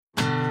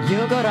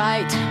You go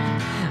right,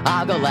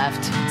 I'll go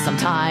left.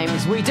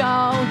 Sometimes we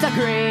don't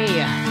agree.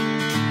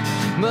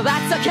 Well,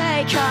 that's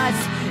okay, cause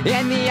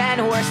in the end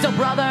we're still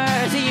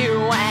brothers,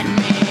 you and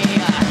me.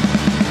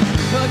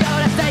 We'll go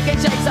to Steak and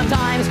Shake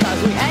sometimes,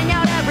 cause we hang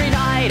out every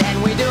night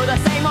and we do the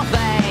same old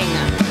thing.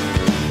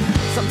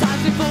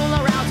 Sometimes we fool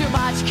around too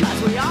much,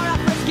 cause we are a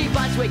frisky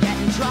bunch. We get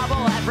in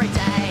trouble every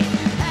day.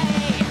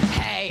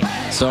 Hey.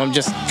 So I'm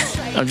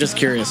just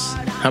curious,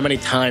 how many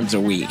times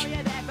a week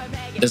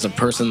does a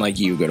person like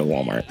you go to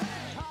Walmart?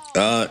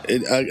 I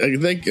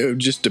think it would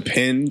just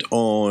depend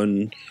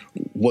on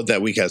what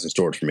that week has in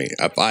store for me.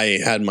 If I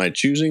had my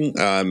choosing,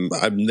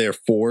 I'm there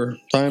 4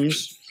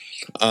 times.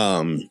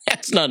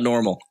 That's not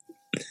normal.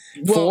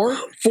 Well,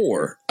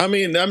 4. I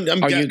mean,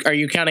 Are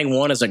you counting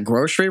one as a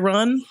grocery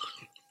run,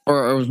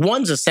 or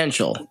one's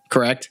essential?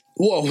 Correct.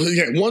 Well,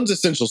 yeah, one's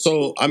essential.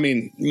 So, I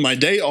mean, my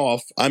day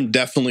off, I'm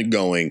definitely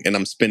going and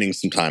I'm spending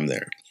some time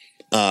there.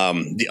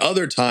 The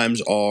other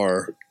times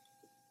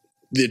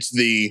it's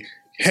the,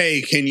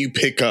 hey, can you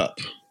pick up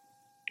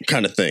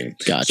kind of thing.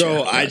 Gotcha.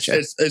 So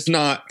Gotcha. it's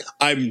not,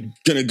 I'm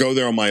going to go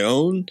there on my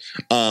own,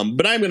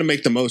 but I'm going to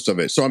make the most of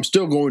it. So I'm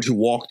still going to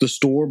walk the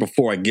store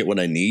before I get what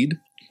I need.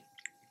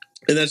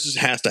 And that just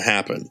has to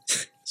happen.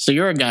 So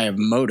you're a guy of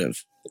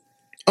motive.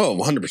 Oh,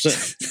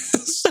 100%.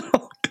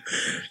 So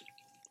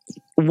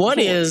what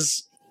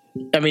is,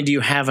 I mean, do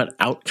you have an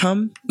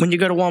outcome when you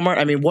go to Walmart?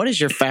 I mean, what is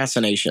your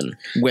fascination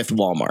with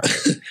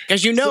Walmart?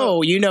 Because you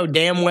know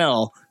damn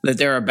well that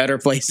there are better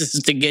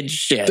places to get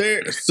shit.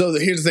 So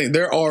here's the thing.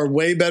 There are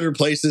way better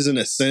places in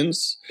a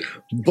sense,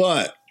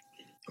 but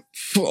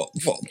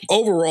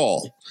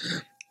overall,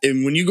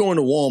 and when you go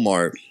into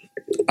Walmart,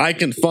 I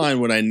can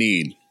find what I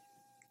need.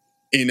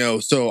 You know,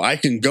 so I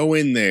can go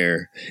in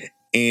there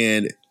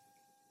and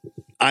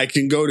I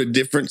can go to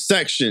different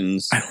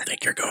sections. I don't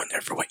think you're going there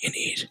for what you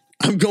need.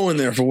 I'm going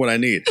there for what I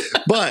need.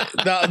 But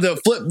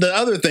the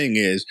other thing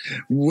is,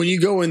 when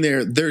you go in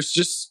there, there's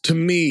just, to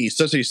me,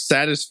 such a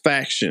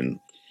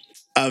satisfaction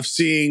of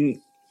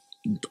seeing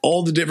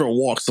all the different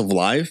walks of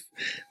life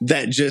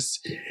that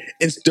just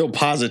instill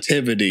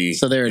positivity.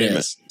 So there it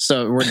is.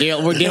 So we're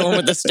dealing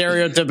with the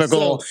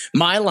stereotypical,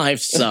 my life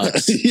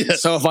sucks.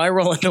 Yes. So if I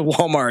roll into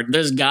Walmart,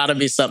 there's got to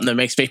be something that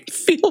makes me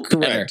feel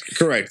better.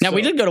 Correct. Now,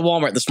 we did go to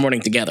Walmart this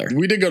morning together.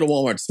 We did go to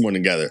Walmart this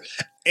morning together.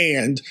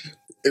 And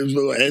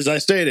as I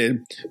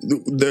stated,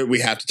 we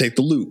have to take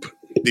the loop.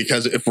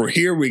 Because if we're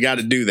here, we got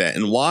to do that.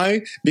 And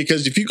why?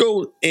 Because if you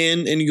go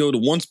in and you go to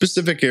one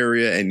specific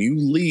area and you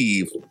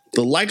leave,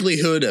 the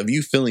likelihood of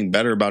you feeling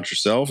better about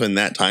yourself in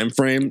that time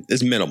frame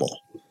is minimal.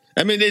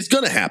 I mean, it's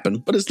going to happen,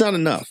 but it's not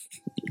enough.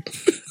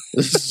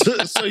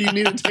 So you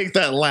need to take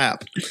that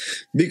lap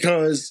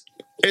because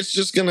it's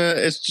just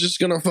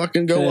gonna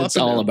fucking go up. It's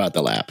all about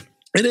the lap.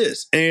 It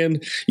is,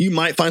 and you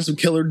might find some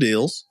killer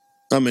deals.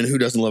 I mean, who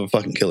doesn't love a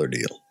fucking killer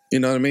deal? You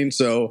know what I mean?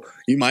 So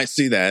you might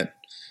see that.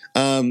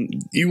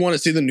 You want to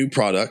see the new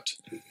product,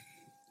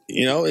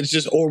 you know, it's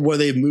just, or where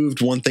they've moved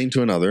one thing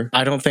to another.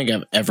 I don't think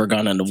I've ever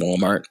gone into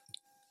Walmart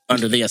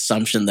under the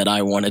assumption that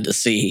I wanted to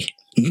see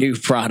new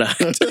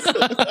product.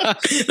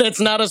 That's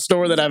not a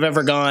store that I've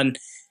ever gone,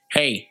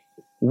 hey,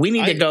 we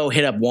need to go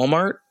hit up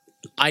Walmart.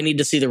 I need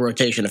to see the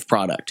rotation of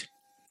product.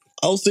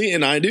 I'll see,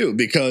 and I do,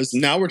 because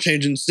now we're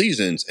changing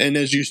seasons. And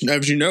as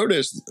you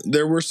noticed,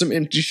 there were some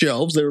empty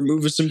shelves. They were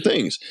moving some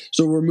things.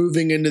 So we're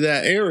moving into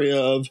that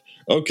area of,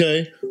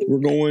 okay, we're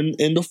going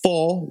into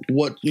fall.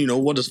 What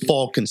does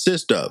fall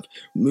consist of?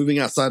 Moving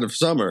outside of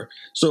summer.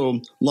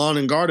 So lawn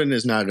and garden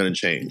is now going to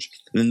change.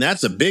 And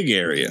that's a big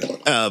area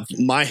of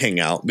my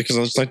hangout because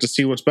I just like to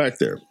see what's back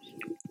there.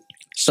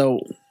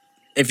 So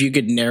if you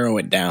could narrow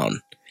it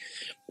down,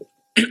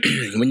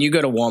 when you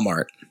go to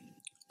Walmart,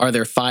 are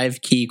there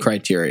 5 key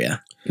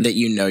criteria that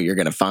you know you're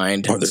going to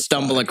find,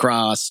 stumble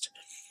across?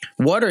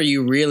 What are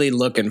you really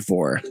looking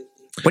for?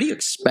 What do you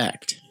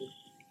expect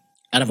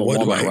out of a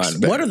Walmart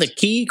run? What are the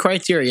key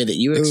criteria that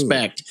you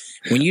expect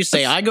when you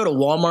say, I go to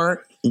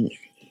Walmart,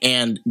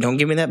 and don't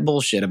give me that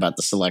bullshit about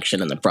the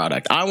selection and the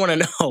product. I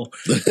want to know.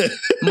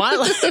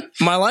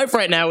 My life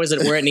right now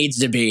isn't where it needs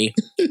to be.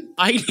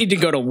 I need to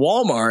go to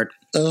Walmart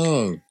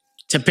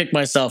to pick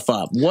myself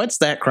up. What's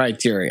that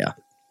criteria?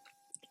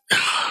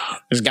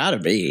 There's got to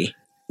be.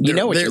 You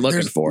know what you're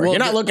looking for. You're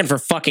not looking for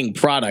fucking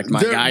product,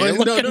 my guy. You're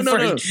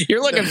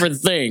looking for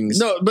things.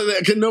 No,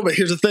 but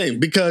here's the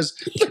thing, because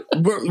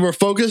we're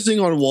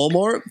focusing on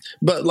Walmart,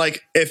 but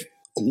if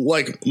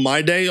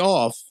my day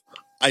off,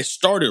 I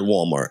started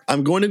Walmart.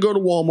 I'm going to go to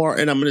Walmart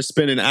and I'm going to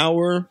spend an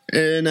hour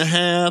and a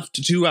half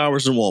to 2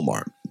 hours in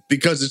Walmart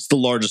because it's the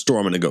largest store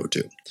I'm going to go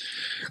to.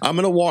 I'm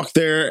going to walk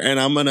there and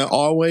I'm going to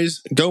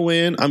always go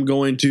in. I'm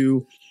going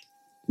to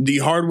the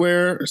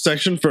hardware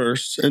section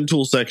first and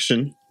tool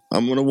section.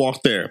 I'm going to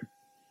walk there.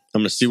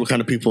 I'm going to see what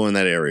kind of people are in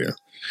that area.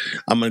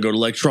 I'm going to go to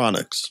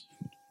electronics.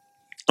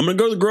 I'm going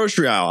to go to the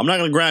grocery aisle. I'm not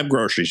going to grab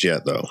groceries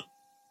yet, though.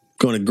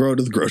 I'm going to go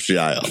to the grocery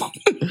aisle.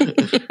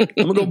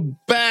 I'm going to go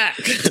back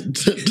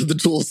to the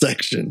tool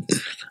section.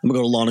 I'm going to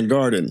go to lawn and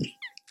garden.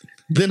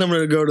 Then I'm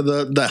going to go to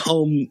the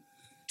home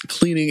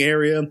cleaning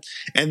area,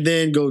 and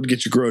then go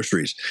get your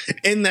groceries.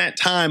 In that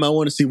time, I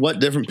want to see what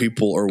different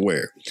people are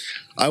where.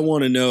 I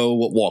want to know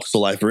what walks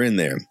of life are in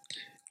there,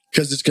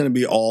 because it's going to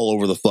be all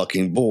over the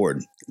fucking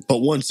board. But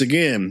once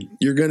again,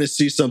 you're going to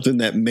see something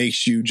that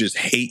makes you just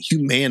hate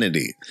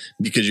humanity,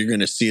 because you're going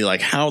to see,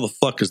 like, how the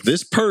fuck is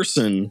this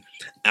person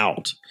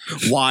out?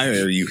 Why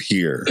are you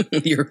here?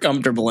 You're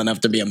comfortable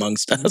enough to be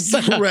amongst us.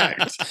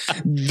 Correct.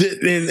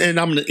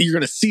 And you're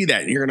going to see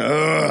that. And you're going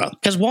to,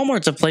 because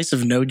Walmart's a place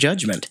of no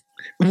judgment.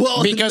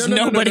 well, Because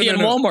nobody in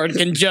Walmart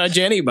can judge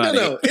anybody.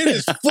 No, it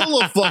is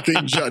full of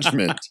fucking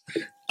judgment.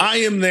 I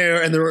am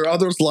there, and there are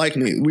others like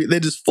me. They're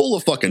just full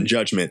of fucking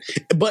judgment.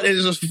 But it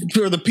is just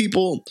for the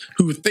people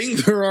who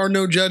think there are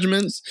no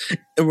judgments,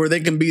 where they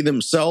can be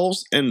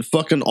themselves and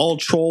fucking all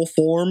troll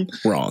form.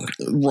 Wrong.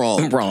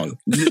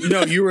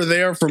 No, you were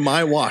there for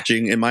my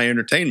watching and my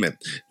entertainment.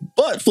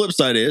 But flip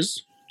side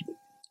is,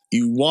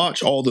 you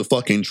watch all the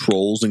fucking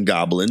trolls and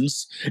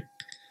goblins,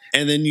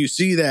 and then you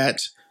see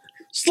that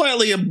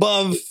slightly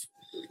above,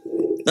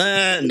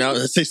 no,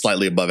 let's say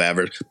slightly above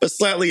average, but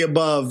slightly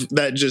above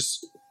that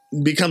just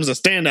becomes a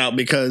standout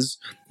because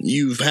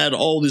you've had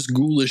all this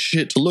ghoulish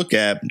shit to look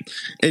at.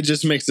 It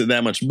just makes it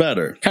that much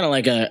better. Kind of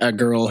like a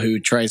girl who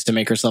tries to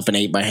make herself an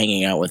 8 by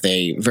hanging out with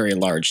a very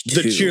large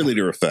 2. The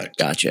cheerleader effect.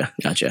 Gotcha.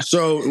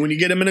 So when you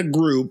get them in a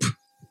group,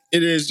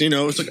 it is,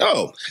 it's like,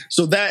 oh,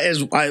 so that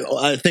is,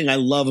 I think I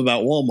love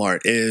about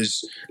Walmart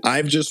is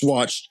I've just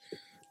watched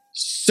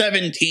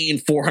 17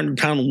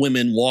 400-pound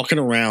women walking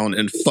around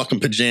in fucking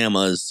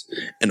pajamas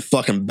and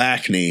fucking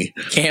back knee.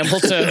 Camel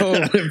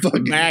toe,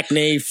 back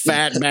knee,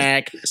 fat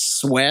back,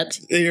 sweat.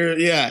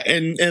 Yeah,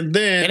 and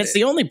then... And it's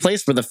the only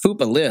place where the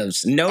fupa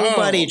lives.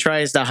 Nobody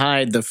tries to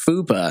hide the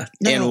fupa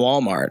in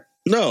Walmart.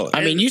 No.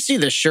 I mean, you see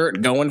the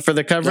shirt going for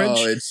the coverage,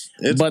 it's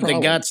but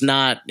the gut's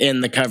not in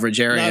the coverage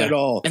area. Not at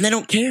all. And they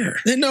don't care.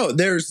 No,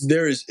 there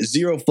is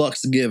zero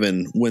fucks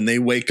given when they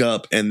wake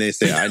up and they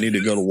say, I need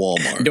to go to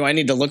Walmart. Do I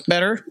need to look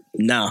better?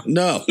 No. I'm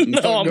go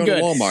good.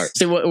 To Walmart.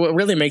 See, what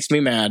really makes me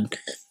mad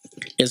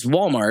is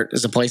Walmart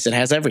is a place that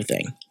has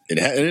everything.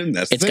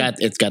 It's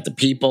got the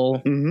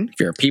people. Mm-hmm. If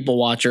you're a people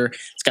watcher,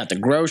 it's got the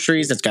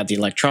groceries, it's got the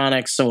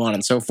electronics, so on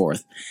and so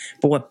forth.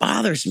 But what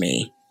bothers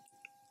me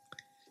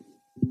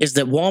is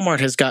that Walmart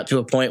has got to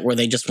a point where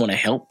they just want to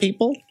help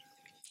people,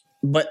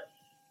 but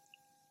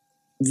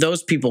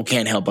those people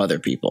can't help other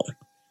people.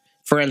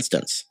 For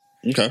instance,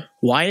 okay,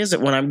 why is it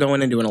when I'm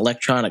going into an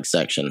electronics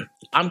section,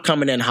 I'm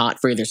coming in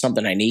hot for either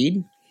something I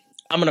need,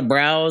 I'm going to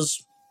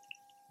browse,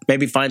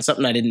 maybe find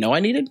something I didn't know I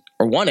needed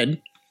or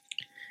wanted,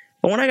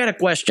 but when I got a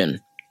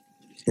question,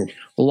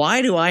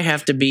 why do I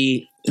have to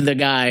be the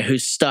guy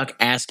who's stuck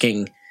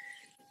asking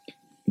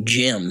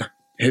Jim,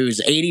 who's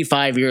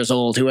 85 years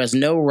old, who has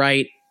no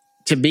right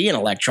to be in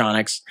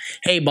electronics,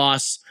 hey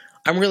boss,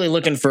 I'm really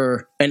looking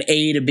for an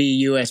A to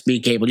B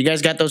USB cable. You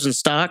guys got those in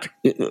stock?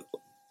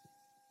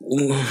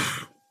 What?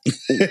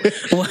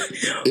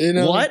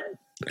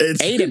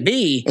 A to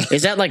B?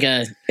 Is that like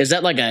a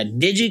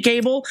digi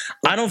cable?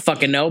 I don't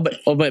fucking know, but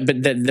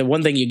the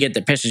one thing you get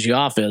that pisses you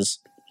off is,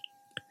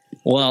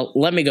 well,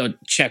 let me go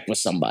check with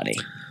somebody.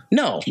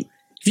 No.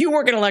 If you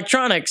work in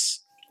electronics,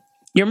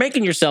 you're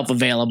making yourself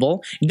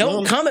available.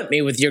 Don't come at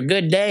me with your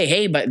good day.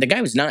 Hey, but the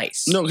guy was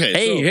nice. Okay.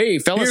 Hey,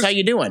 fellas, how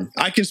you doing?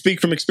 I can speak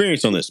from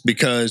experience on this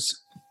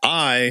because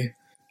and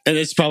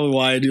it's probably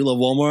why I do love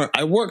Walmart.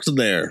 I worked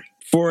there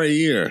for a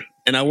year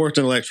and I worked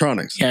in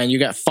electronics. Yeah, and you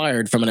got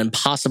fired from an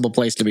impossible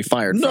place to be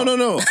fired from.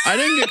 No. I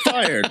didn't get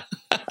fired.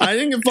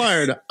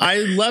 I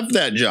left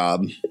that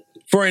job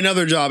for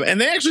another job, and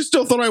they actually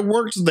still thought I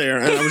worked there,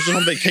 and I was just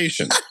on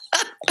vacation.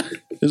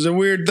 It was a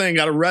weird thing.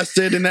 Got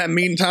arrested in that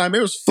meantime.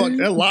 It was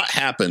a lot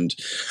happened.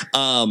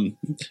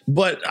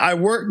 But I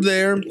worked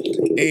there,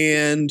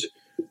 and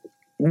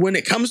when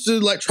it comes to the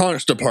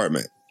electronics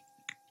department,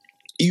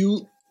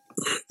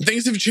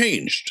 things have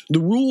changed. The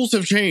rules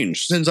have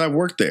changed since I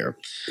worked there.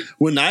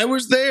 When I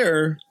was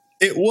there,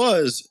 it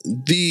was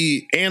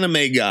the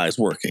anime guys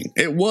working.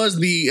 It was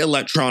the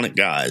electronic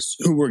guys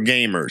who were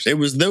gamers. It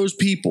was those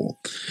people.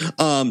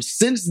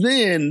 Since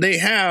then, they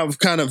have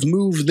kind of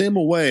moved them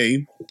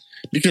away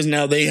because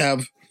now they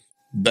have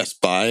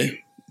Best Buy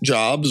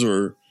jobs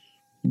or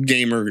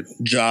gamer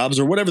jobs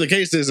or whatever the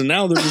case is. And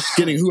now they're just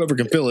getting whoever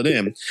can fill it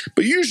in.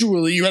 But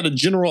usually you had a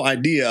general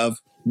idea of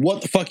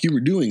what the fuck you were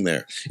doing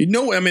there.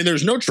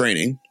 There's no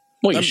training.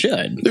 Well, you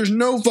should. There's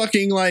no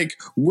fucking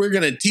we're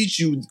going to teach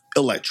you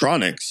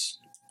electronics.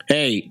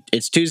 Hey,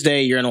 it's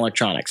Tuesday. You're in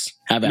electronics.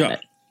 How about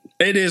it?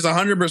 It is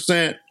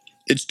 100%.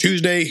 It's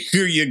Tuesday.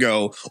 Here you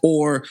go.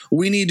 Or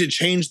we need to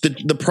change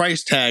the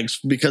price tags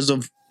because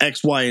of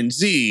X, Y, and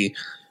Z.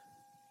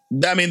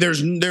 I mean,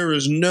 there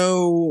is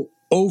no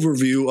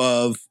overview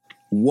of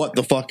what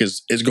the fuck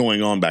is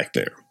going on back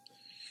there.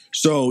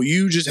 So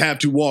you just have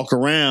to walk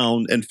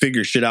around and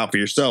figure shit out for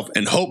yourself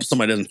and hope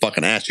somebody doesn't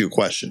fucking ask you a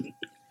question.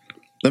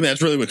 I mean,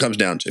 that's really what it comes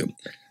down to.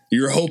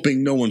 You're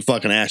hoping no one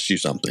fucking asks you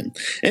something.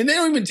 And they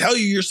don't even tell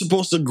you you're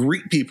supposed to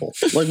greet people.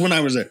 Like when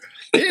I was there.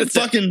 They didn't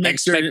fucking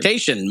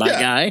expectation, my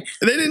guy.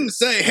 They didn't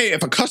say, hey,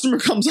 if a customer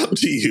comes up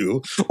to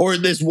you or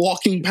is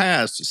walking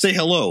past, say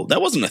hello.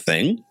 That wasn't a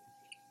thing.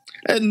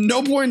 At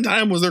no point in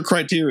time was there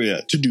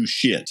criteria to do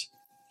shit.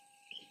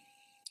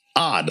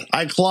 Odd.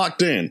 I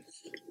clocked in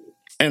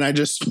and I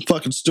just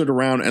fucking stood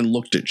around and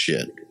looked at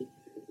shit.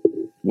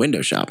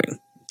 Window shopping.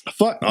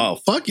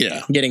 Fuck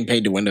yeah. Getting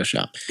paid to window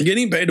shop.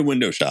 Getting paid to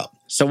window shop.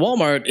 So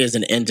Walmart is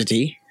an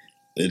entity.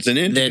 It's an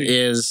entity. That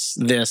is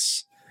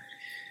this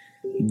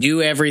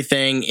do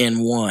everything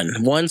in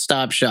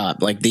one-stop shop,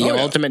 like the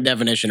ultimate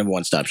definition of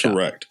one-stop shop.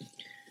 Correct.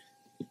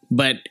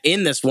 But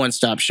in this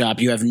one-stop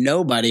shop, you have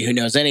nobody who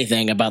knows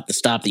anything about the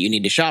stop that you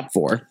need to shop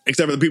for.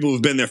 Except for the people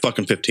who've been there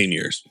fucking 15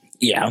 years.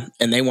 Yeah,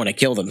 and they want to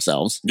kill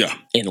themselves. Yeah.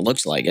 And it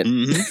looks like it.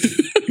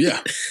 Mm-hmm.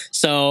 Yeah.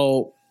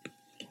 So,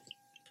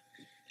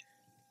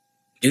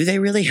 do they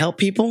really help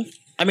people?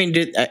 I mean,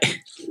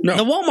 no.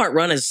 The Walmart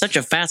run is such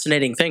a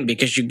fascinating thing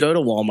because you go to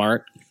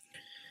Walmart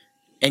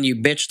and you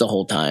bitch the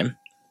whole time.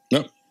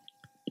 Yep.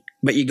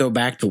 But you go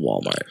back to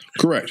Walmart.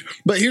 Correct.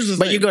 But here's the thing.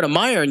 But you go to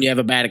Meijer and you have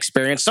a bad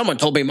experience. Someone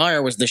told me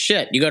Meijer was the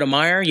shit. You go to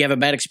Meijer, you have a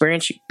bad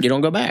experience, you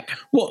don't go back.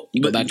 Well,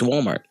 you go back to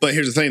Walmart. But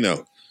here's the thing,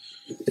 though.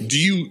 Do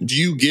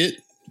you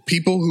get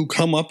people who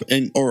come up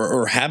and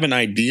or have an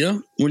idea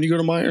when you go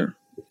to Meijer?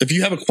 If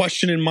you have a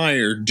question in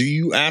Meijer, do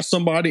you ask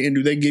somebody and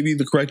do they give you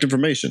the correct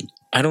information?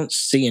 I don't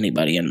see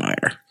anybody in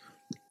Meijer.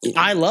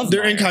 I love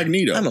They're Meijer.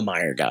 incognito. I'm a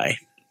Meijer guy.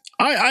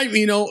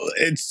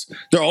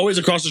 They're always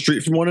across the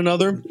street from one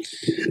another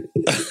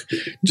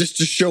just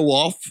to show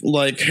off,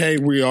 like, hey,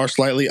 we are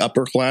slightly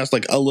upper class,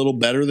 like a little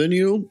better than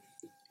you.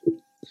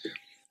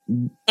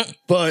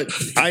 But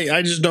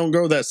I just don't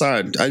go that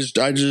side. I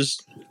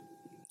just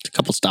a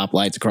couple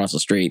stoplights across the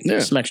street. Yeah.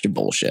 Some extra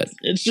bullshit.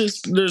 It's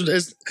just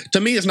to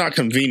me, it's not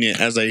convenient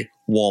as a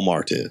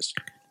Walmart is.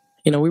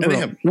 You know, we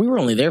were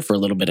only there for a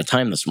little bit of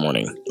time this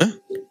morning,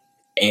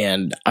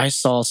 and I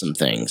saw some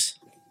things.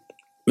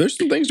 There's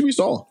some things we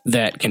saw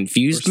that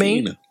confused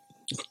me,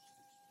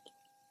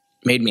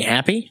 made me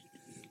happy.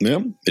 Yeah,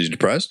 is you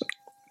depressed?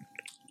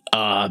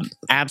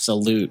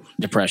 Absolute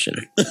depression,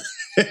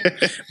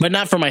 but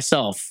not for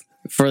myself.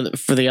 For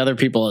the other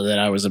people that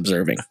I was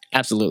observing,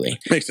 absolutely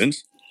makes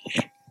sense.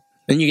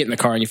 Then you get in the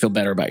car and you feel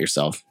better about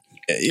yourself.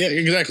 Yeah,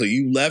 exactly.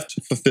 You left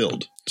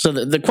fulfilled. So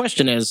the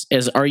question is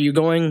are you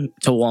going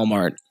to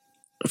Walmart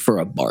for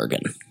a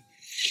bargain?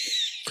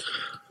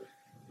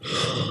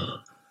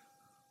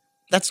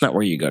 That's not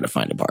where you go to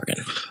find a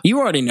bargain. You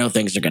already know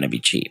things are going to be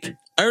cheap.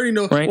 I already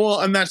know. Right? Well,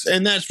 and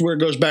that's where it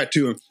goes back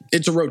to.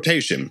 It's a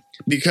rotation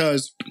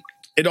because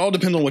it all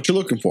depends on what you're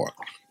looking for.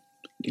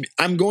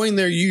 I'm going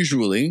there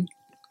usually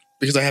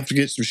because I have to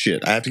get some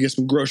shit. I have to get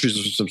some groceries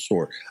of some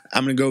sort.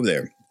 I'm going to go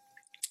there.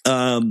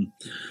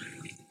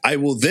 I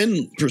will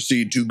then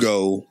proceed to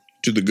go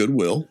to the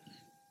Goodwill,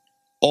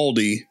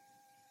 Aldi,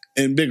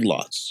 and Big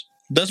Lots.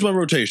 That's my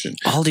rotation.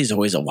 Aldi's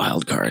always a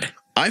wild card.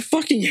 I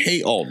fucking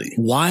hate Aldi.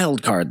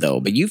 Wild card, though,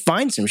 but you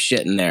find some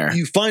shit in there.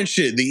 You find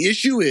shit. The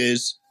issue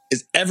is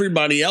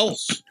everybody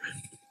else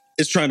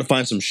is trying to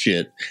find some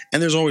shit,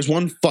 and there's always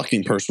one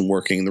fucking person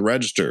working the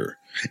register.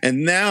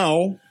 And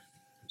now,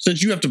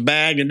 since you have to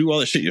bag and do all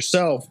that shit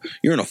yourself,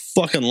 you're in a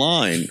fucking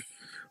line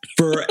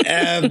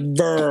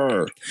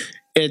forever.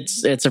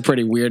 It's a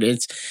pretty weird.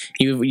 It's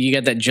you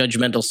get that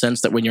judgmental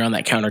sense that when you're on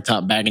that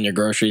countertop bagging your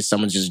groceries,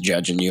 someone's just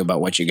judging you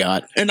about what you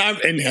got. And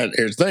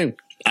here's the thing.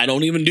 I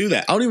don't even do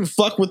that. I don't even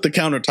fuck with the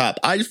countertop.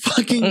 I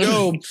fucking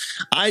go.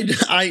 I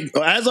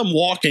as I'm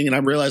walking and I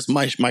realize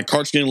my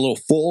cart's getting a little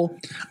full,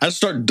 I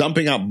start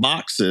dumping out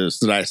boxes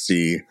that I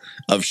see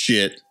of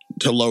shit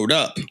to load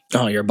up.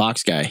 Oh, you're a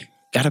box guy.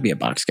 Gotta be a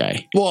box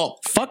guy. Well,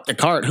 fuck the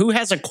cart. Who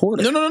has a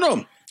quarter?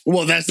 No.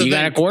 Well, that's the thing. You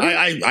got a quarter?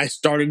 I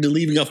started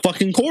leaving a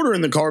fucking quarter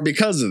in the car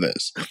because of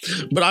this.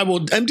 But I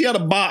will empty out a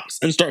box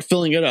and start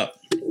filling it up.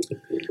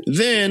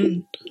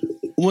 Then,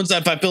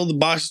 if I feel the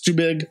box is too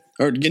big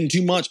or getting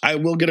too much, I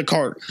will get a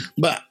cart.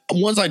 But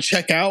once I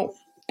check out,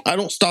 I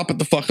don't stop at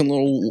the fucking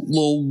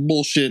little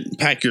bullshit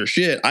pack your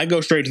shit. I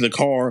go straight to the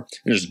car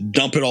and just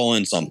dump it all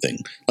in something,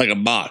 like a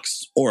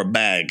box or a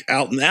bag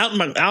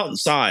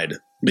outside.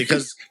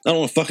 Because I don't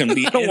want to fucking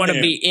be. I don't want to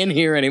be in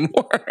here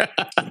anymore.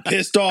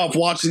 Pissed off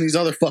watching these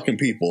other fucking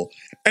people,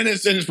 and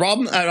it's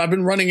problem. I've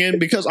been running in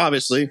because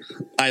obviously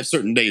I have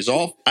certain days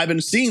off. I've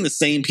been seeing the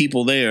same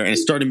people there, and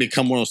it's starting to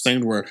become one of those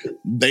things where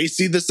they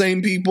see the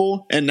same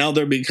people, and now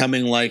they're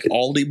becoming like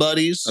Aldi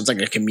buddies. It's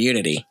like a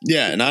community.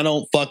 Yeah, and I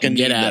don't fucking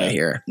get out of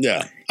here.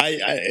 Yeah,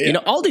 you know,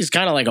 Aldi's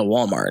kind of like a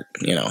Walmart.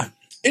 You know,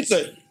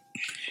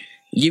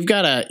 you've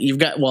got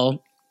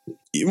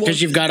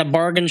because you've got a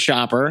bargain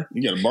shopper.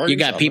 You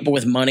got people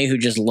with money who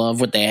just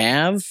love what they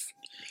have.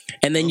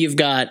 And then you've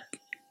got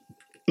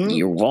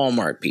your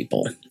Walmart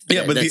people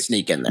that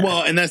sneak in there.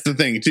 Well, and that's the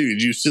thing, too.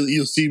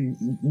 You'll see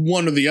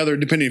one or the other,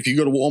 depending if you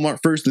go to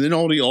Walmart first and then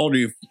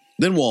Aldi,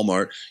 then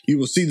Walmart. You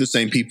will see the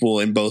same people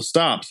in both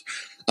stops.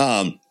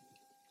 But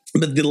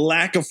the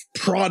lack of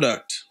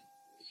product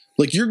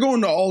Like, you're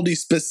going to Aldi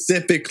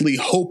specifically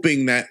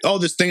hoping that, oh,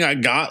 this thing I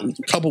got a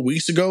couple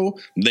weeks ago,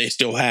 they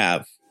still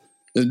have.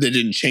 They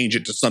didn't change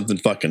it to something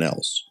fucking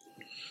else.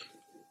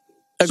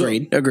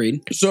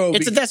 Agreed. So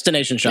It's a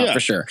destination shop Yeah. for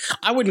sure.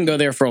 I wouldn't go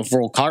there for a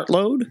full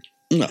cartload,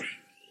 No.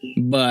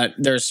 but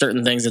there's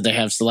certain things that they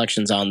have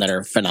selections on that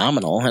are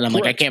phenomenal. And I'm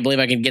like, I Correct. can't believe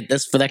I can get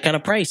this for that kind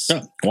of price.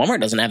 Yeah.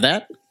 Walmart doesn't have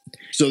that.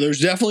 So there's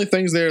definitely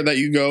things there that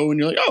you go and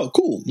you're like, oh,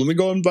 cool. Let me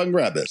go and fucking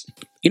grab this.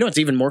 You know what's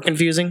even more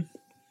confusing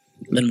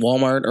than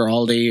Walmart or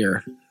Aldi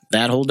or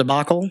that whole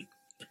debacle?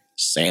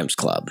 Sam's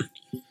Club.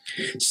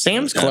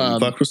 Sam's I haven't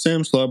Club. fucked with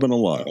Sam's Club in a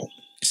while.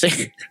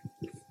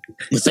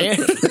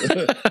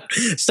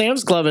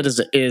 Sam's Club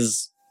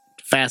is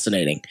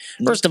fascinating.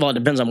 First of all, it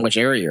depends on which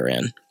area you're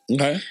in.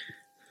 Okay.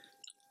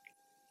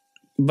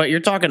 But you're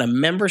talking a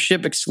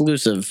membership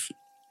exclusive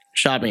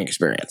shopping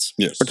experience.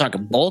 Yes. We're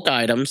talking bulk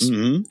items,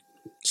 Mm-hmm.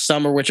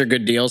 some of which are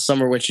good deals,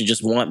 some of which you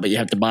just want, but you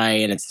have to buy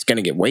and it's going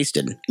to get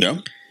wasted. Yeah.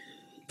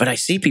 But I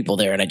see people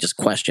there and I just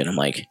question. I'm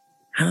like,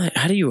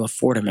 how do you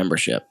afford a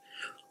membership?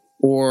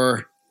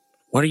 Or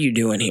what are you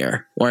doing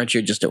here? Why aren't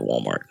you just at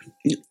Walmart?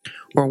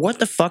 Or what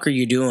the fuck are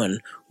you doing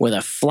with a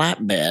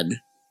flatbed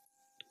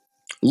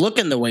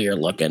looking the way you're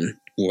looking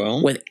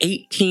Well, with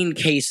 18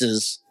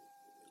 cases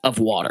of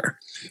water?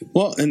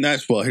 and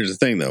here's the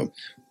thing though.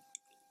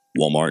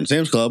 Walmart and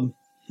Sam's Club,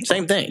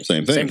 Same thing.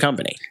 Same thing. Same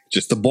company.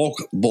 just the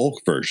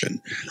bulk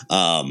version.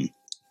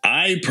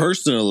 I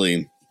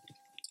personally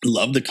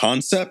love the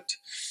concept.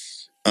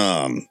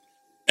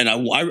 And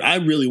I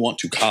really want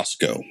to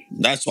Costco.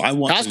 That's what I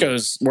want.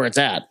 Costco's where it's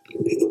at.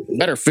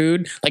 Better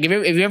food. Like if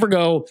you ever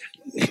go,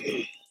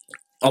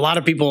 a lot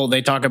of people,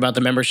 they talk about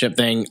the membership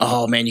thing.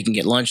 Oh man, you can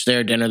get lunch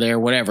there, dinner there,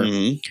 whatever.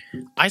 Mhm.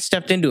 I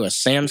stepped into a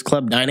Sam's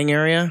Club dining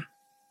area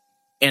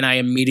and I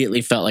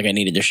immediately felt like I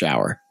needed to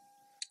shower.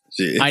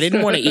 See, I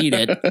didn't want to eat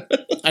it.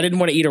 I didn't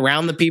want to eat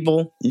around the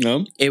people.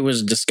 No. It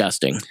was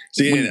disgusting.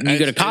 See, When and you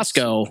go to it's-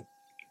 Costco,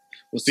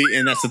 Well, see,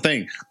 and that's the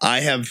thing. I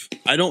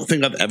don't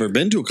think I've ever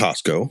been to a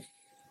Costco.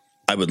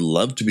 I would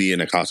love to be in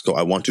a Costco.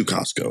 I want to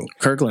Costco.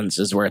 Kirkland's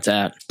is where it's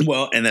at.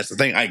 Well, and that's the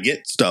thing. I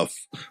get stuff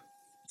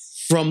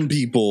from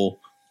people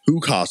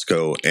who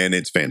Costco, and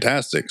it's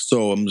fantastic.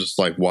 So I'm just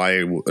like,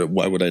 why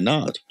would I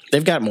not?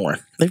 They've got more.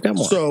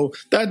 So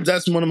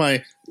that's one of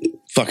my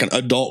fucking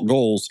adult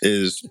goals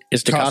is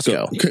It's to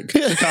Costco.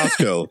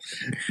 Costco.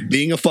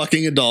 Being a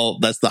fucking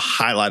adult, that's the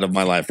highlight of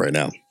my life right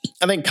now.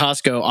 I think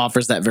Costco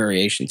offers that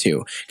variation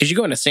too. Because you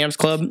go into Sam's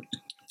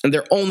and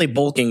they're only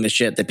bulking the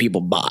shit that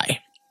people buy.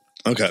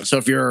 Okay. So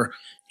if you're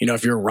a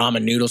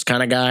ramen noodles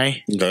kind of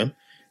guy Okay.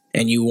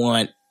 and you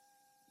want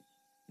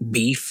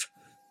beef,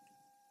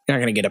 you're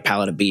not going to get a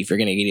pallet of beef. You're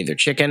going to get either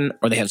chicken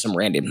or they have some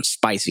random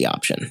spicy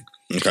option.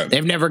 Okay.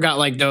 They've never got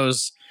like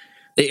those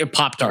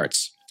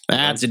Pop-Tarts.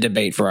 That's a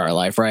debate for our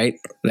life, right?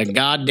 The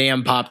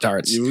goddamn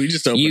Pop-Tarts. We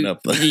just opened up.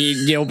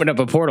 you open up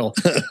a portal.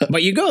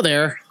 But you go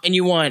there and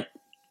you want,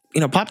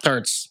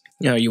 Pop-Tarts.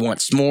 You want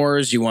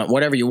s'mores, you want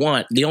whatever you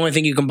want. The only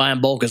thing you can buy in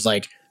bulk is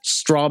like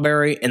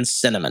strawberry and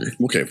cinnamon.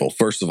 Okay, well,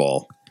 first of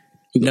all,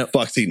 who the No.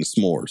 fuck's eating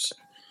s'mores?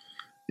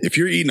 If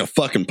you're eating a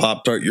fucking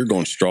Pop-Tart, you're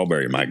going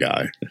strawberry, my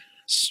guy.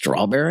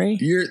 Strawberry?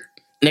 You're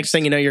Next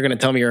thing you know, you're going to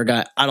tell me you're a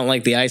guy. I don't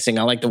like the icing.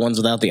 I like the ones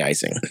without the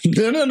icing.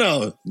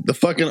 no. The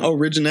fucking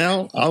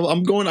original.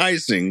 I'm going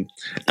icing.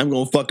 I'm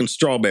going fucking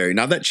strawberry.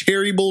 Now that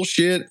cherry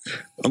bullshit,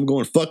 I'm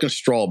going fucking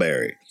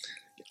strawberry.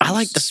 I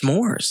like the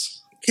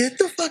s'mores. Get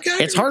the fuck out of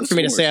here. It's hard for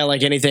me to say I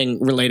like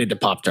anything related to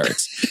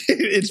Pop-Tarts.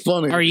 It's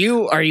funny. Are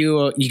you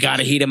got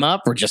to heat them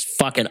up or just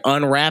fucking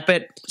unwrap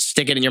it,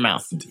 stick it in your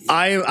mouth?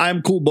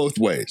 I'm cool both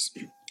ways.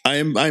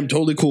 I'm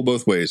totally cool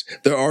both ways.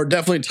 There are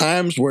definitely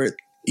times where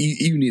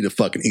you need to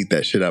fucking eat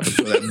that shit up and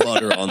put that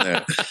butter on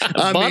there.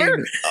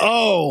 Butter?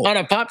 On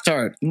a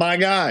Pop-Tart. My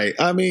guy.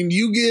 I mean,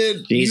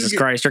 Jesus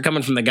Christ. You're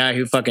coming from the guy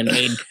who fucking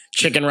made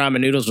chicken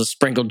ramen noodles with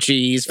sprinkled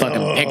cheese,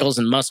 fucking pickles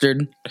and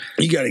mustard.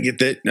 You got to get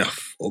that. No,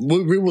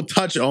 we will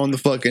touch on the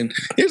fucking.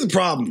 Here's the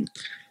problem.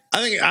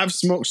 I think I've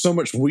smoked so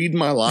much weed in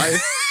my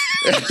life.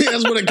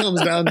 That's what it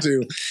comes down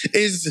to.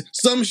 Is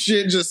some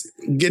shit just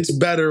gets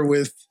better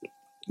with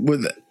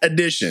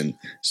addition.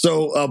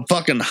 So a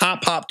fucking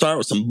hot Pop-Tart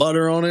with some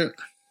butter on it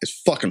is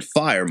fucking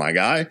fire, my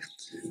guy.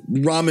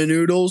 Ramen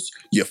noodles,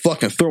 you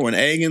fucking throw an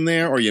egg in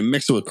there or you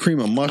mix it with cream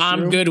of mushroom.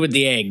 I'm good with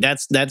the egg.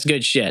 That's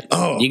good shit.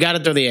 Oh. You got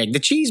to throw the egg. The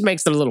cheese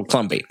makes it a little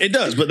clumpy. It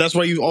does, but that's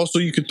why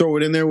you could throw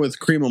it in there with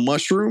cream of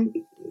mushroom.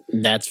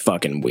 That's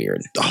fucking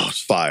weird. Oh,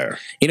 it's fire.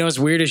 As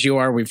weird as you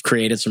are, we've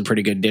created some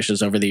pretty good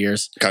dishes over the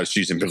years. Cottage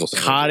cheese and pickles.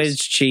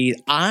 Cottage cheese.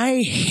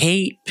 I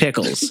hate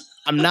pickles.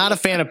 I'm not a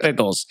fan of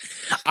pickles.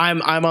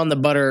 I'm on the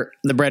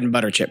bread and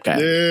butter chip guy.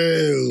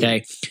 Ew.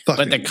 Okay.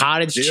 But the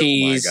cottage Ew,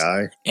 cheese my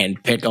guy.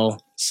 and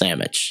pickle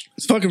sandwich.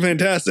 It's fucking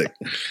fantastic.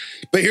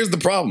 But here's the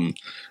problem.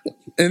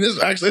 And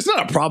this actually, it's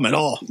not a problem at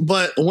all.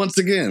 But once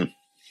again,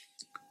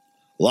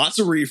 lots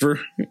of reefer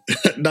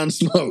done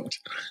smoked.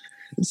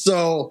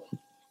 So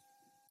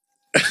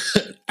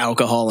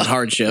Alcohol and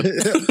hardship.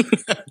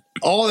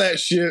 all that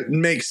shit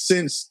makes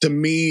sense to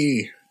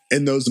me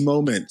in those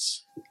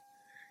moments.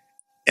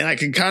 and I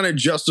can kind of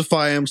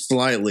justify him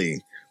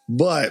slightly,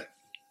 but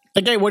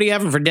Like, hey, what are you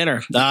having for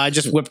dinner? I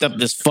just whipped up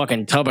this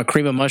fucking tub of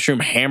cream of mushroom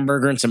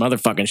hamburger and some other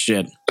fucking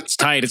shit. It's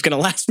tight. It's gonna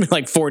last me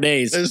like 4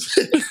 days. and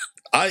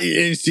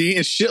see,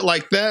 and shit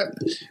like that.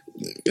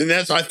 And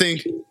that's, I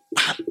think,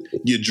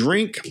 you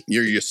drink,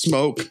 you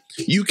smoke,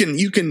 you can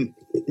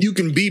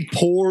be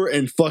poor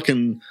and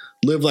fucking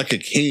live like a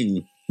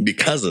king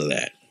because of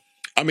that.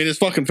 I mean, it's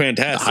fucking The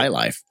fantastic. high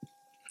life.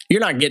 You're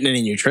not getting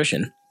any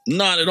nutrition.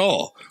 Not at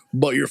all.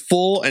 But you're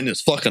full and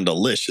it's fucking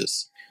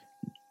delicious.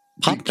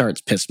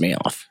 Pop-Tarts piss me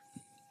off.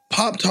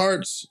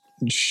 Pop-Tarts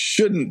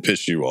shouldn't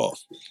piss you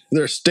off.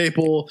 They're a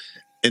staple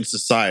in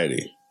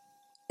society.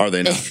 Are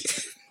they not?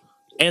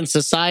 And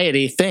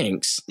society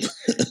thinks.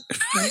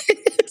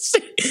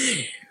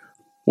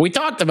 We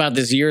talked about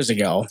this years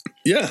ago,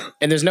 Yeah.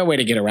 and there's no way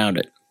to get around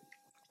it.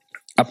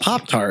 A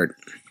Pop-Tart,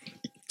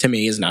 to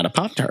me, is not a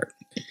Pop-Tart.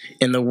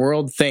 And the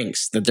world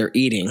thinks that they're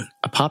eating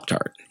a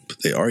Pop-Tart. But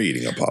they are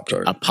eating a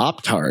Pop-Tart. A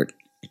Pop-Tart,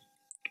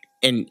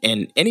 and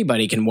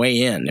anybody can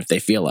weigh in if they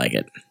feel like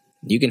it.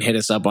 You can hit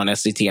us up on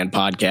SCTN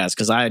Podcast,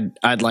 because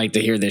I'd like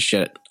to hear this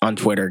shit on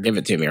Twitter. Give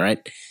it to me, right?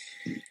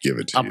 Give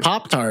it to A you.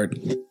 Pop-Tart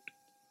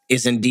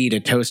is indeed a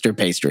toaster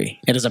pastry.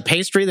 It is a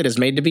pastry that is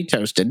made to be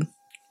toasted.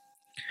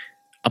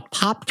 A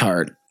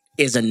Pop-Tart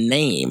is a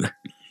name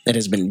that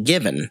has been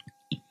given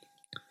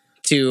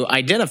to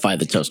identify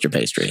the toaster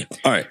pastry.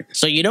 All right.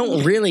 So you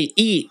don't really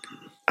eat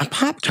a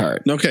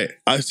Pop-Tart. Okay.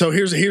 So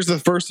here's the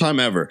first time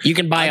ever. You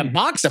can buy a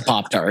box of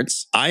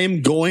Pop-Tarts. I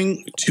am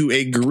going to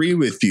agree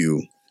with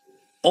you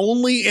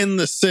only in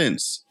the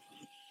sense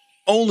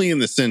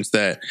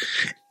that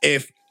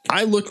if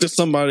I looked at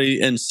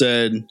somebody and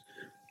said,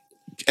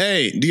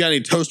 hey, do you got any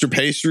toaster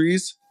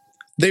pastries?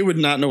 They would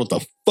not know what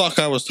the fuck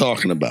I was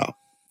talking about.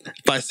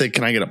 If I said,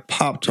 can I get a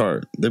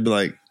Pop-Tart? They'd be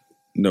like,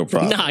 no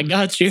problem. Nah, I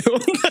got you. You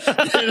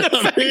know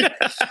what I mean?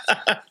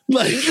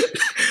 Like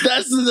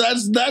that's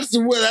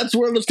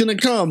where it's gonna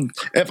come.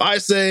 If I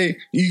say,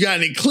 you got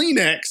any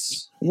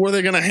Kleenex, what are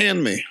they gonna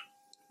hand me?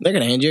 They're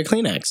going to hand you a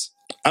Kleenex.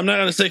 I'm not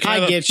gonna say, can I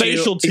have a get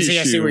facial you. tissue? See,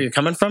 I see where you're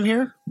coming from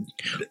here.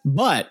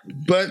 But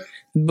but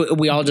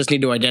we all just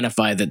need to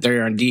identify that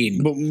they're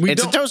indeed.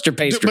 It's a toaster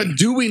pastry. But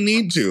do we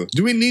need to?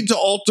 Do we need to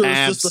alter? Do we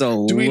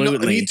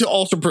Absolutely. need to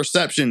alter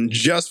perception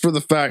just for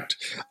the fact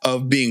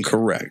of being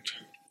correct?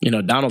 You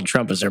know, Donald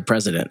Trump is our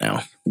president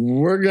now.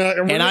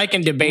 And I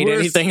can debate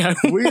anything I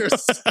We are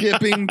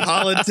skipping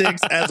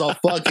politics as a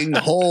fucking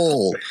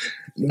whole.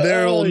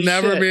 There will Holy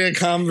never shit. be a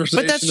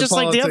conversation. But that's of just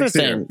like the other politics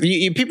here.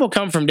 thing. People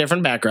come from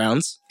different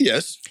backgrounds.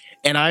 Yes.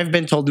 And I've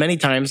been told many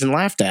times and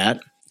laughed at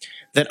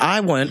that I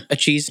want a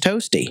cheese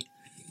toasty.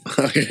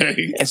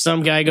 Okay. And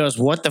some guy goes,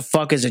 what the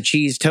fuck is a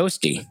cheese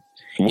toasty?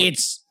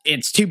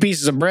 It's 2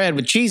 pieces of bread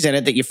with cheese in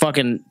it that you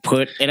fucking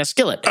put in a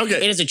skillet. Okay.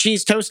 It is a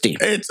cheese toasty.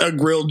 It's a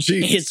grilled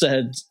cheese.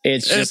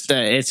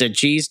 It's a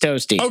cheese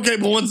toasty. Okay,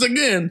 but once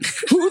again,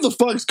 who the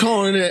fuck's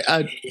calling it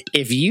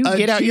If you a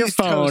get out your cheese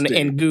phone toasty.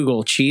 and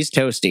Google cheese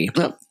toasty,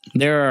 Yep.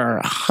 there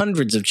are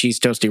hundreds of cheese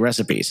toasty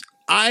recipes.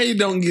 I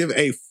don't give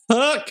a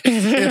fuck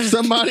if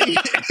somebody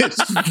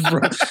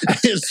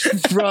is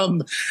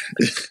from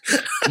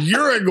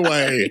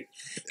Uruguay.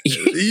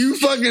 You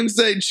fucking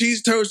say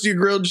cheese toasty or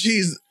grilled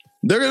cheese,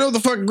 they're gonna know what the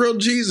fuck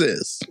grilled cheese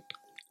is.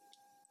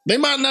 They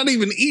might not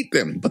even eat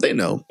them, but they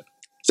know.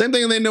 Same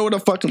thing, they know what a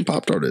fucking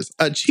Pop-Tart is.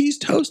 A cheese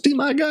toasty,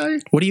 my guy?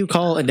 What do you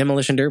call a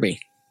demolition derby?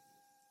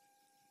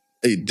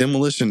 A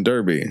demolition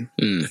derby.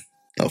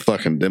 A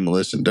fucking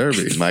demolition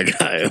derby, my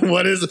guy.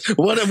 What is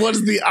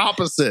the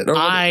opposite? Or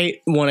what- I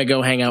want to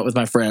go hang out with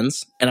my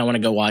friends, and I want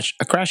to go watch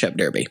a crash up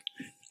derby.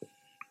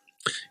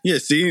 Yeah,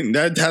 see,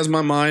 that has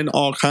my mind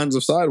all kinds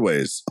of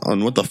sideways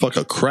on what the fuck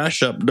a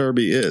crash up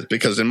derby is.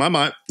 Because in my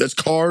mind, that's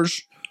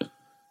cars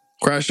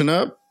crashing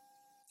up.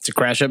 It's a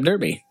crash up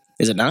derby,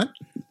 is it not?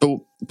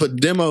 But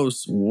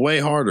demo's way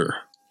harder.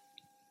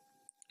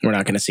 We're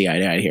not going to see eye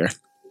to eye here.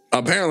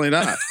 Apparently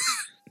not.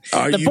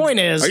 The point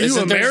is, are you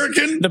that there's-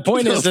 American? The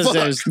point What is, the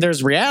fuck?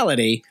 there's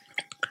reality,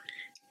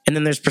 and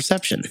then there's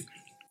perception.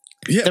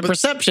 Yeah, The but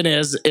perception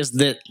is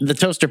that the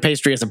toaster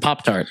pastry is a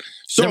Pop-Tart.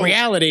 So- The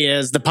reality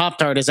is the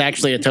Pop-Tart is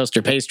actually a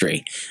toaster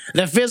pastry.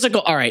 The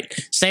physical, all right,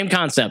 same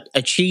concept,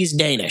 a cheese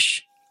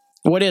Danish.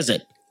 What is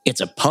it?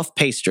 It's a puff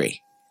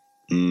pastry.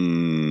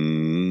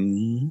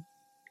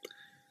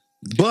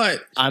 but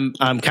I'm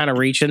kind of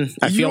reaching.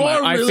 I you feel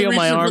are my really I feel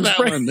my reaching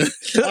for arms.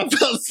 that one. I'm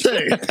about to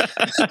say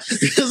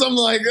because I'm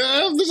like,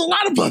 there's a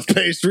lot of puff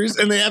pastries,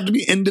 and they have to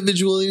be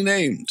individually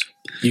named.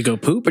 You go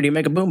poop, or do you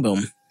make a boom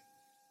boom?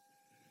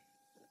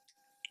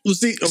 Well,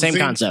 Same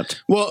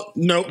concept. Well,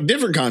 no,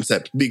 different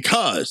concept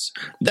because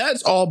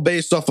that's all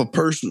based off a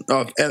person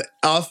of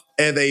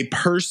a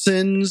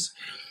person's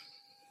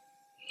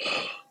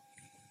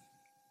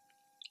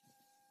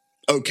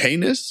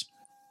okayness.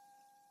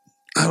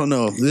 I don't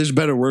know if there's a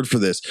better word for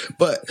this,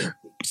 but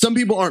some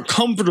people aren't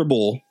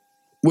comfortable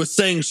with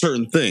saying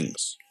certain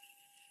things,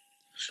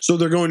 so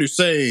they're going to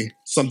say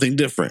something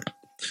different.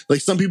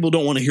 Like some people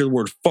don't want to hear the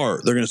word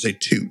fart; they're going to say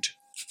toot.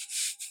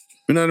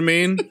 You know what I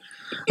mean?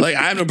 Like,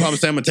 I have no problem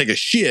saying I'm going to take a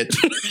shit.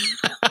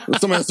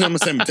 Somebody's going to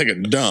say I'm going to take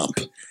a dump.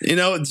 You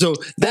know, so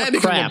that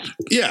crap.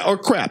 Or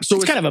crap. So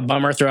It's kind of a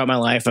bummer throughout my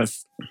life of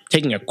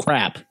taking a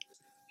crap.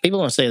 People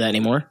don't say that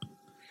anymore.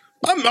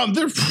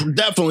 There's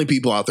definitely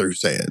people out there who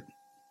say it.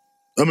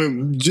 I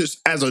mean, just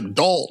as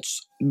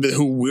adults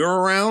who we're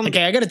around.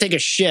 Okay, I got to take a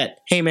shit.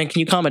 Hey, man, can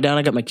you calm it down?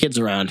 I got my kids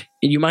around.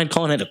 You mind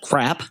calling it a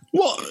crap?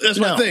 Well, that's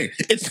my thing.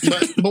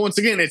 But once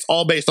again, it's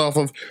all based off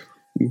of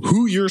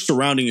who you're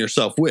surrounding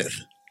yourself with.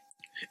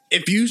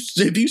 If you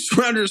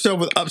surround yourself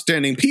with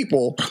upstanding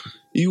people,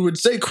 you would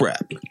say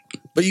crap.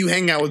 But you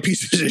hang out with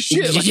pieces of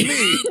shit like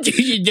me.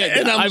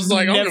 And I'm just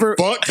like, never,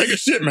 fuck, take a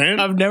shit, man.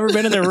 I've never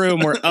been in the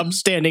room where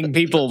upstanding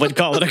people would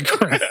call it a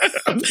crap.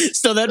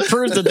 So that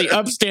proves that the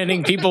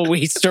upstanding people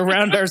we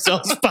surround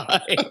ourselves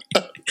by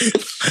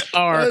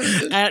are,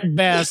 at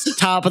best,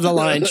 top of the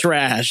line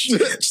trash.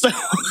 So,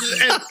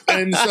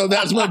 and so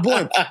that's my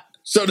point.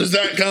 So does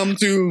that come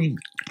to...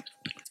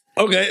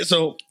 Okay,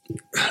 so...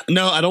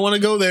 No, I don't want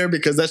to go there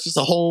because that's just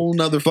a whole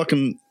nother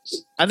fucking...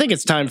 I think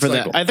it's time for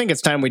that. I think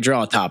it's time we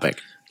draw a topic.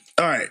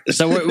 All right.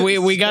 So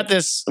we got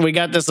this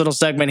little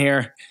segment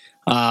here.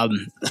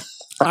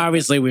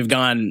 Obviously, we've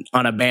gone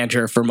on a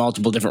banter for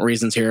multiple different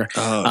reasons here.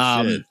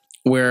 Shit.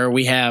 Where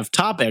we have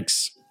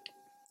topics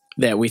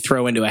that we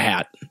throw into a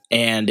hat,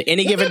 and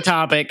any given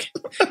topic,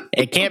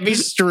 it can't be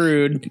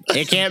strewed.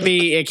 It can't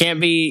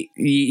be.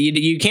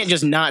 You can't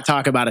just not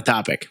talk about a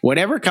topic.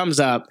 Whatever comes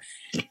up,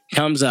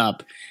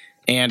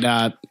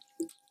 and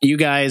you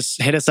guys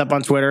hit us up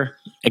on Twitter.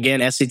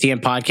 Again,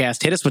 SCTM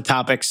Podcast. Hit us with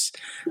topics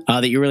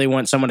that you really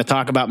want someone to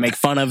talk about, make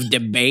fun of,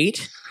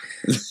 debate.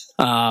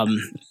 And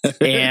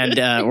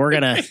we're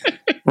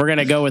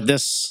gonna go with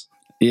this.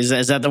 Is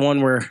that the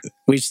one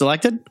we've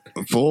selected?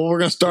 Well, we're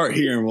gonna start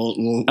here, and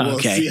we'll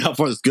see how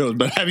far this goes.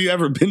 But have you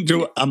ever been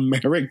to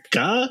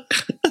America?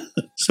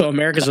 So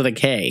America's with a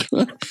K.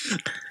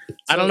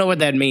 I don't know what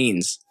that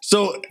means.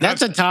 So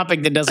that's a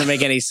topic that doesn't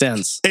make any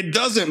sense. It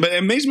doesn't, but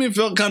it makes me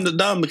feel kind of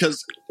dumb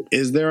because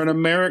is there an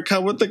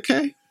America with a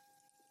K?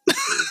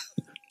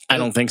 I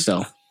don't think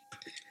so.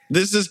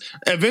 This is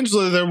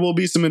eventually there will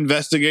be some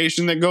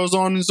investigation that goes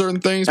on in certain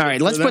things. All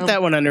right, let's put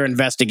that one under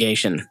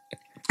investigation.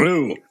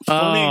 Ooh,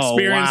 funny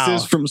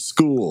experiences from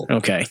school.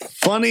 Okay.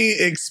 Funny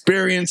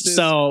experiences.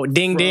 So,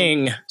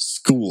 ding.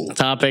 School.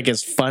 Topic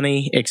is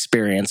funny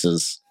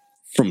experiences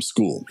from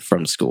school.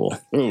 From school.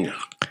 Ooh.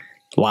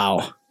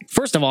 Wow.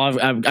 First of all,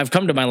 I've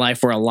come to my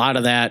life where a lot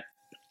of that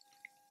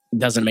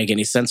doesn't make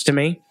any sense to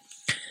me.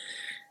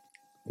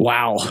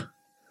 Wow.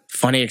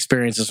 Funny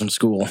experiences from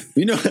school.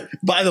 You know,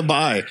 by the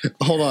by,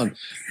 hold on.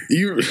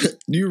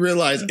 You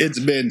realize it's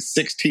been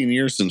 16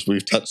 years since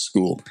we've touched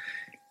school.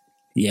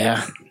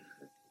 Yeah.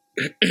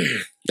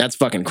 That's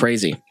fucking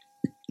crazy.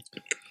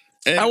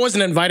 And I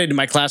wasn't invited to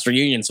my class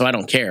reunion, so I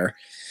don't care.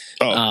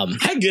 Oh,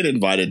 I get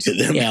invited to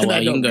them. Yeah,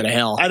 well, you can go to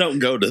hell. I don't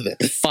go to them.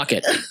 Fuck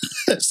it.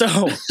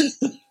 So,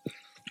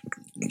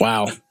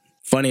 wow.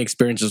 Funny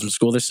experiences from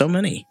school. There's so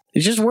many.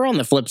 It's just we're on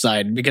the flip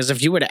side, because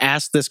if you were to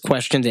ask this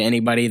question to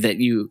anybody that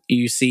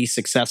you see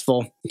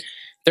successful,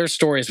 their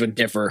stories would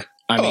differ.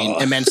 I mean,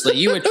 immensely.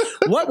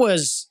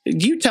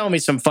 You tell me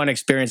some fun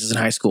experiences in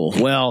high school.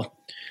 Well,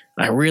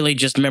 I really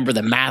just remember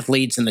the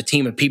mathletes and the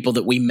team of people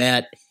that we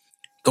met,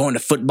 going to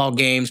football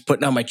games,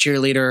 putting on my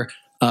cheerleader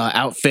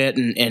outfit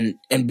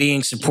and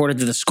being supportive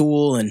to the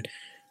school. And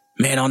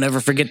man, I'll never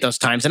forget those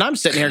times. And I'm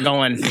sitting here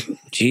going,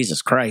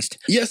 Jesus Christ.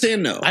 Yes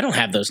and no. I don't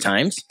have those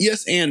times.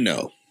 Yes and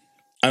no.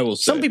 I will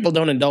say. Some people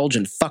don't indulge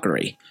in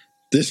fucking.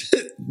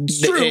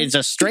 It's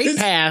a straight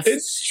path.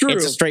 It's true.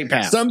 It's a straight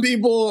path. Some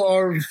people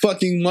are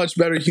fucking much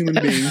better human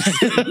beings.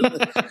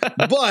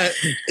 But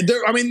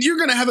you're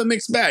going to have a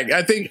mixed bag.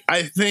 I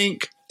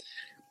think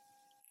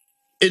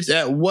it's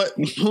at what,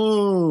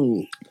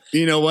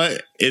 you know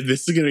what?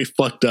 This is going to be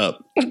fucked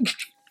up.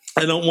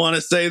 I don't want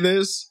to say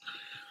this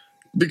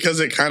because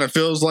it kind of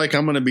feels like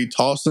I'm going to be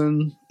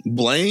tossing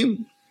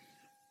blame.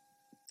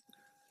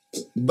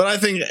 But I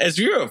think as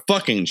you're a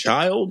fucking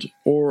child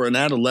or an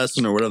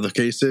adolescent or whatever the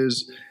case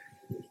is,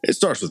 it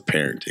starts with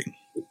parenting.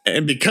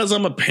 And because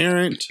I'm a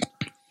parent,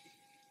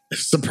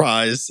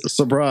 surprise,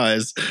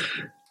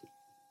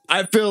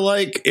 I feel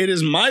like it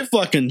is my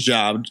fucking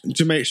job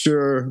to make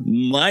sure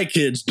my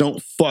kids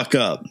don't fuck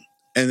up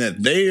and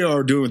that they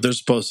are doing what they're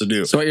supposed to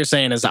do. So what you're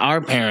saying is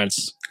our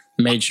parents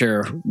made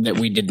sure that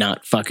we did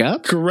not fuck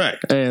up?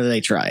 Correct.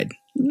 They tried.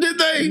 Did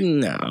they?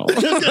 No.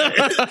 So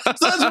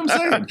that's what I'm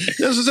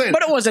saying.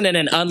 But it wasn't in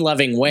an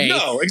unloving way.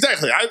 No,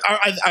 exactly.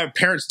 Our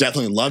parents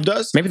definitely loved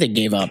us. Maybe they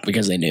gave up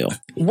because they knew.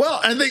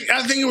 Well, I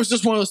think it was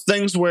just one of those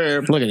things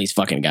where look at these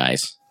fucking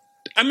guys.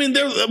 I mean,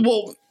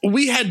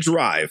 we had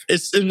drive.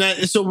 I'm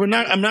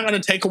not going to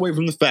take away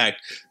from the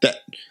fact that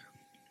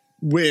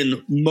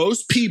when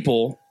most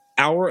people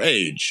our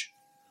age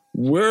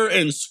were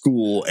in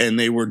school and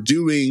they were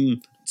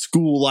doing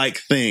school-like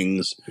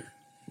things,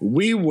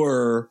 we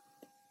were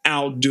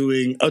out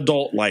doing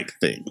adult-like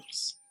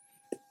things.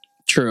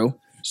 True.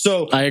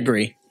 So I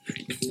agree.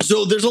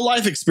 So there's a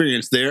life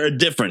experience there, a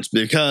difference,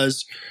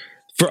 because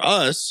for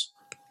us,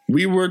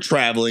 we were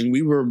traveling,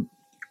 we were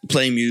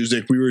playing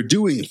music. We were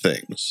doing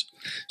things.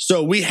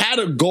 So we had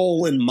a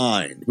goal in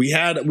mind. We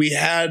had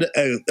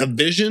a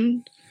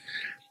vision.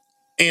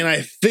 And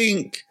I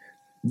think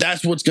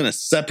that's what's going to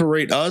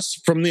separate us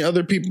from the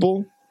other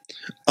people.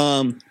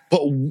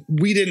 But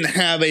we didn't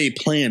have a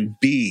plan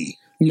B.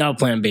 No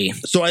plan B.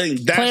 So I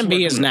think that's plan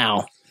B is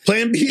now.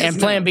 Plan B is and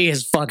Plan now. B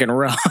is fucking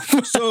rough.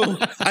 So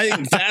I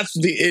think that's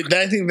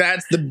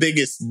the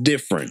biggest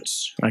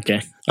difference.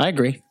 Okay, I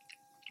agree.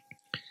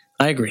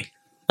 That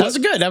was a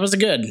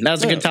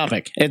good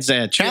topic. It's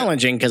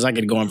challenging because I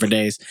could go on for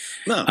days.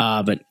 No.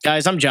 But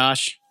guys, I'm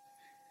Josh.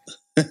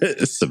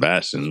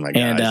 Sebastian, my guy.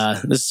 And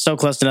this is So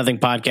Close to Nothing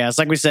podcast.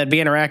 Like we said, be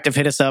interactive.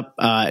 Hit us up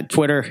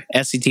Twitter,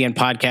 SCTN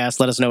podcast.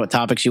 Let us know what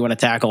topics you want to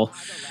tackle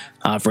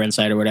for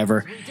Insight or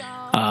whatever.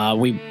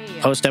 We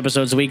post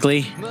episodes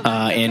weekly,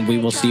 and we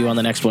will see you on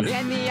the next one.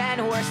 In the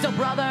end, we're still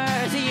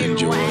brothers, you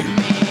Enjoy. and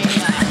me.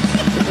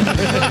 We're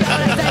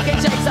gonna take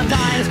and shake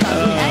sometimes,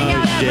 'cause we hang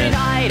out every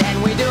night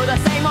and we do the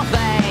same old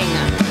thing.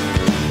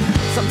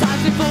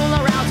 Sometimes we fool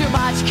around too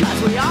much,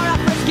 'cause we are a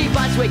frisky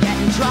bunch. We get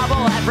in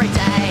trouble every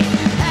day.